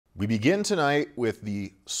We begin tonight with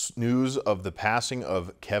the news of the passing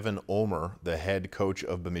of Kevin Ulmer, the head coach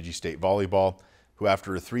of Bemidji State Volleyball, who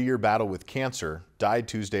after a 3-year battle with cancer, died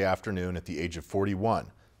Tuesday afternoon at the age of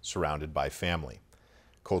 41, surrounded by family.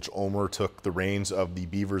 Coach Ulmer took the reins of the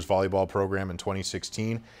Beavers volleyball program in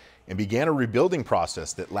 2016 and began a rebuilding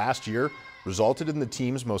process that last year resulted in the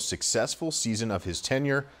team's most successful season of his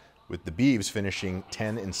tenure, with the Beavs finishing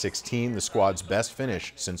 10-16, the squad's best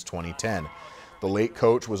finish since 2010. The late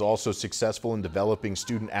coach was also successful in developing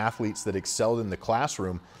student athletes that excelled in the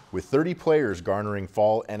classroom, with 30 players garnering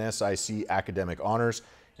fall NSIC academic honors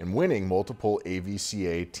and winning multiple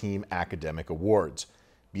AVCA team academic awards.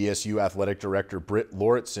 BSU Athletic Director Britt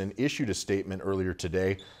Lauritsen issued a statement earlier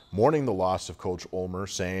today mourning the loss of Coach Ulmer,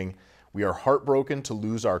 saying, "We are heartbroken to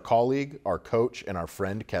lose our colleague, our coach, and our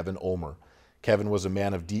friend Kevin Ulmer. Kevin was a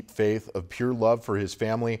man of deep faith, of pure love for his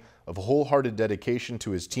family, of wholehearted dedication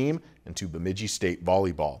to his team and to Bemidji State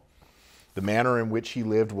Volleyball. The manner in which he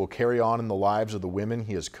lived will carry on in the lives of the women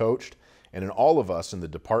he has coached and in all of us in the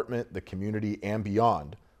department, the community, and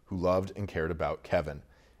beyond who loved and cared about Kevin.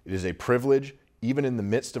 It is a privilege, even in the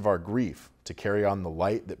midst of our grief, to carry on the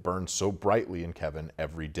light that burns so brightly in Kevin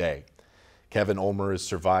every day." Kevin Ulmer is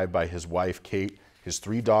survived by his wife, Kate, his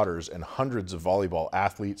 3 daughters, and hundreds of volleyball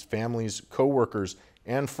athletes, families, co-workers,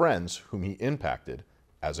 and friends whom he impacted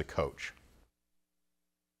as a coach.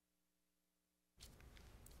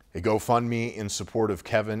 A GoFundMe in support of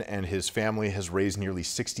Kevin and his family has raised nearly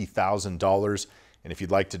 $60,000, and if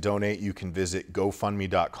you'd like to donate, you can visit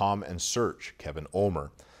GoFundMe.com and search Kevin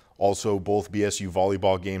Ulmer. Also, both BSU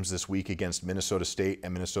volleyball games this week against Minnesota State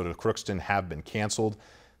and Minnesota Crookston have been canceled.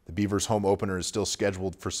 The Beavers home opener is still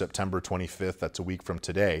scheduled for September 25th. That's a week from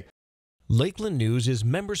today. Lakeland News is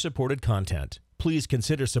member-supported content. Please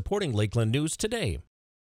consider supporting Lakeland News today.